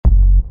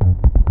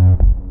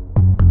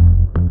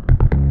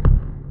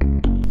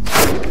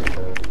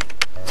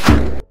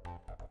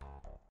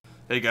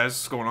Hey guys,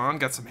 what's going on?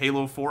 Got some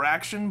Halo 4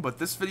 action, but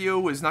this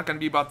video is not going to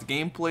be about the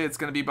gameplay, it's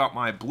going to be about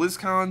my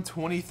Blizzcon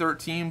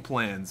 2013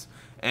 plans,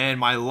 and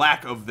my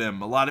lack of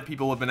them. A lot of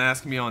people have been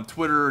asking me on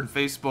Twitter and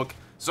Facebook,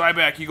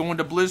 Zyback, you going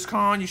to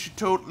Blizzcon? You should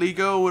totally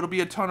go, it'll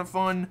be a ton of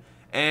fun.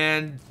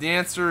 And the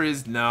answer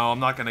is no, I'm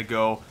not going to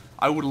go.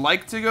 I would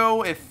like to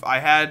go if I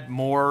had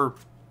more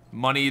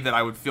money that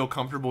I would feel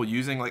comfortable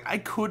using. Like, I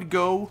could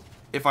go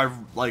if I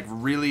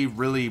really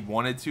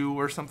wanted to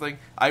or something.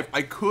 I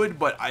could,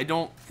 but I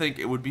don't think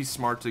it would be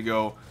smart to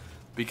go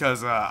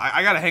because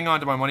I gotta hang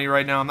on to my money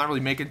right now. I'm not really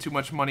making too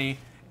much money,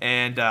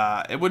 and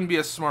it wouldn't be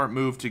a smart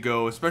move to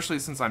go, especially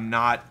since I'm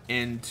not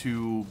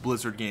into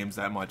Blizzard games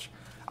that much.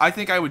 I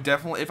think I would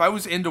definitely, if I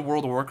was into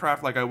World of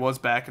Warcraft like I was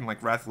back in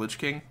like Wrath of the Lich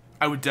King,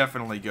 I would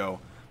definitely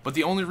go. But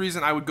the only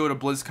reason I would go to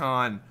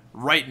BlizzCon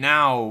right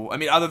now, I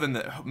mean, other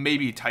than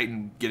maybe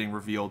Titan getting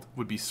revealed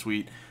would be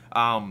sweet.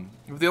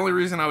 The only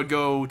reason I would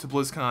go to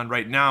BlizzCon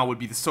right now would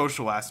be the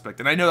social aspect.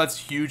 And I know that's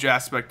a huge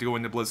aspect to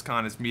going to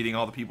BlizzCon, is meeting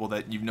all the people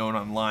that you've known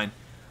online.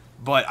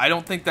 But I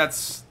don't think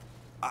that's,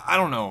 I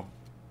don't know.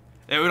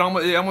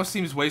 It almost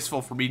seems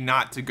wasteful for me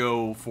not to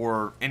go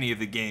for any of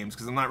the games,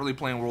 because I'm not really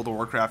playing World of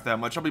Warcraft that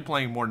much. I'll be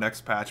playing more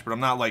next patch, but I'm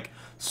not like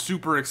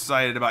super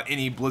excited about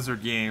any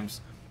Blizzard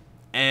games.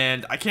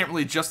 And I can't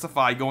really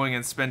justify going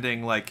and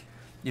spending like,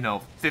 you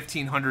know,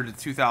 $1,500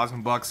 to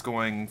 $2,000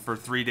 going for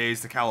 3 days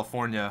to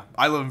California.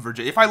 I live in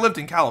Virginia. If I lived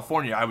in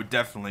California, I would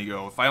definitely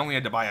go. If I only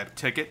had to buy a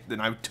ticket,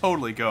 then I would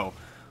totally go.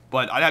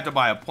 But I'd have to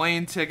buy a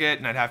plane ticket,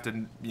 and I'd have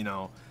to, you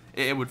know,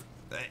 I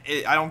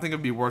don't think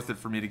it'd be worth it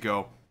for me to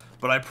go.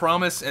 But I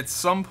promise at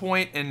some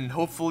point, and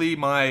hopefully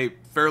my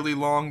fairly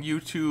long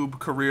YouTube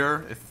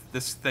career, if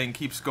this thing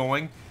keeps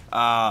going,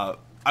 I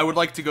would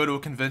like to go to a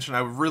convention.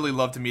 I would really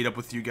love to meet up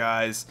with you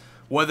guys.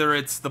 Whether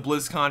it's the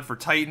BlizzCon for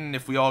Titan,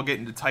 if we all get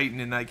into Titan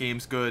and that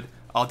game's good,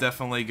 I'll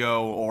definitely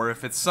go. Or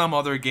if it's some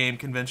other game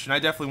convention, I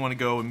definitely want to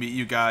go and meet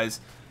you guys.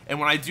 And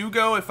when I do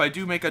go, if I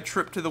do make a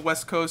trip to the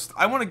West Coast,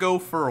 I want to go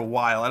for a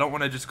while. I don't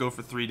want to just go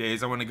for 3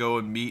 days. I want to go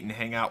and meet and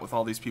hang out with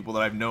all these people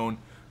that I've known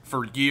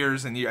for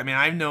years and years. I mean,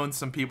 I've known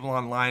some people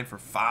online for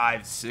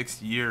 5,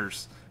 6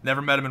 years.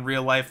 Never met them in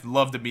real life.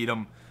 Love to meet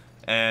them.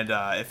 And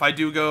if I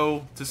do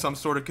go to some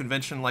sort of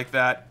convention like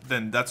that,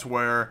 then that's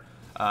where,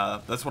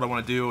 that's what I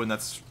want to do, and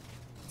that's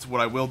what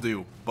I will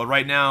do. But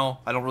right now,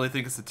 I don't really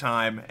think it's the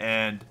time,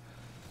 and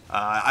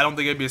I don't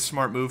think it'd be a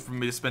smart move for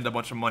me to spend a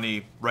bunch of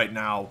money right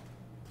now.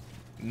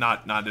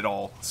 Not at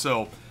all.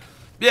 So,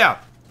 yeah,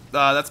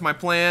 that's my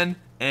plan,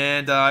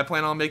 and I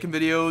plan on making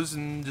videos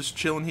and just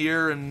chilling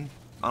here and,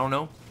 I don't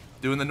know,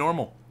 doing the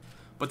normal.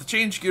 But to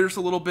change gears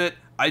a little bit,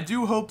 I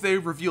do hope they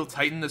reveal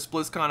Titan this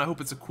BlizzCon. I hope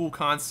it's a cool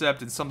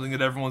concept and something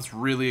that everyone's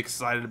really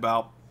excited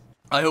about.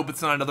 I hope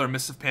it's not another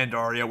Mists of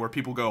Pandaria where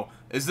people go,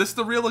 is this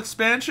the real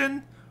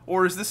expansion?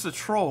 Or is this a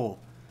troll?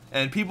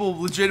 And people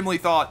legitimately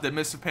thought that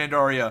Mists of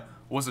Pandaria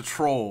was a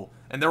troll.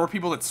 And there were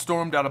people that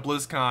stormed out of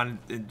BlizzCon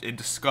in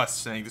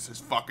disgust, saying this is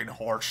fucking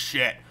horse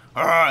shit.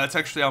 That's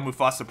actually how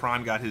Mufasa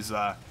Prime got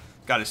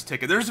his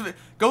ticket.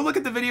 Go look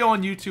at the video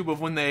on YouTube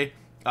of when they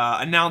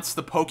announced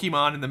the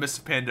Pokemon in the Mists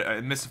of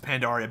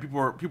Pandaria.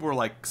 People were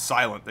like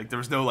silent. Like there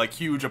was no like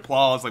huge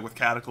applause like with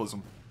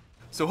Cataclysm.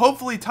 So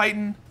hopefully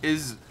Titan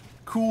is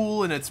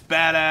cool and it's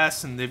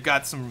badass and they've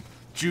got some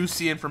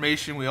juicy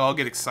information. We all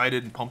get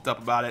excited and pumped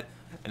up about it,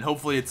 and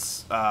hopefully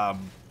it's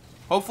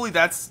hopefully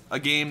that's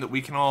a game that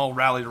we can all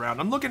rally around.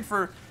 I'm looking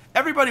for,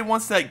 everybody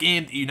wants that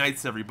game that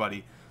unites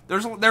everybody.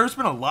 There's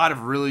been a lot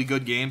of really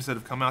good games that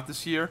have come out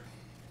this year,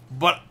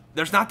 but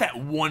there's not that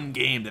one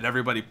game that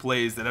everybody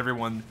plays that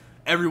everyone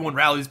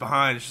rallies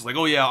behind. It's just like,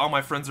 oh yeah, all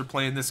my friends are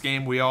playing this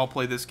game, we all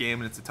play this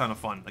game, and it's a ton of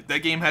fun. Like that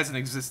game hasn't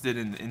existed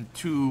in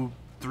 2-3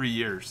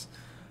 years,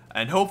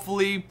 and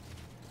hopefully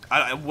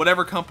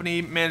whatever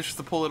company manages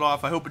to pull it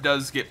off, I hope it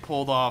does get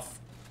pulled off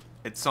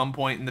at some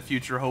point in the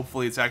future.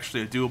 Hopefully it's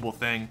actually a doable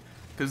thing,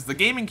 because the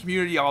gaming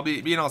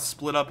community being all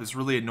split up is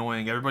really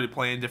annoying. Everybody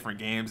playing different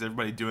games,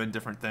 everybody doing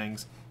different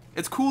things.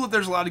 It's cool that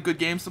there's a lot of good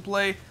games to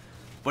play,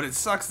 but it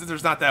sucks that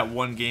there's not that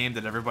one game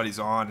that everybody's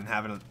on and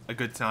having a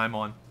good time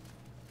on.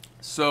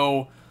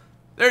 So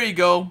there you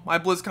go, my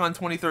BlizzCon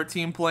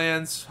 2013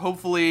 plans.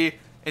 Hopefully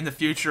in the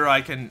future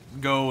I can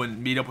go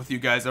and meet up with you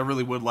guys. I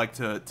really would like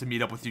to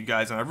meet up with you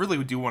guys, and I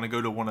really do want to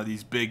go to one of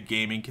these big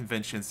gaming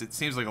conventions. It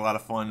seems like a lot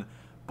of fun,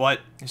 but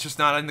it's just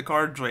not in the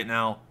cards right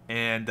now,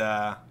 and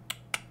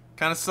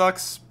kind of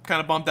sucks, kind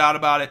of bummed out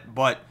about it,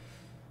 but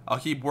I'll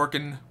keep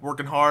working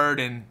hard,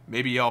 and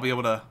maybe I'll be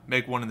able to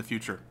make one in the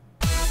future.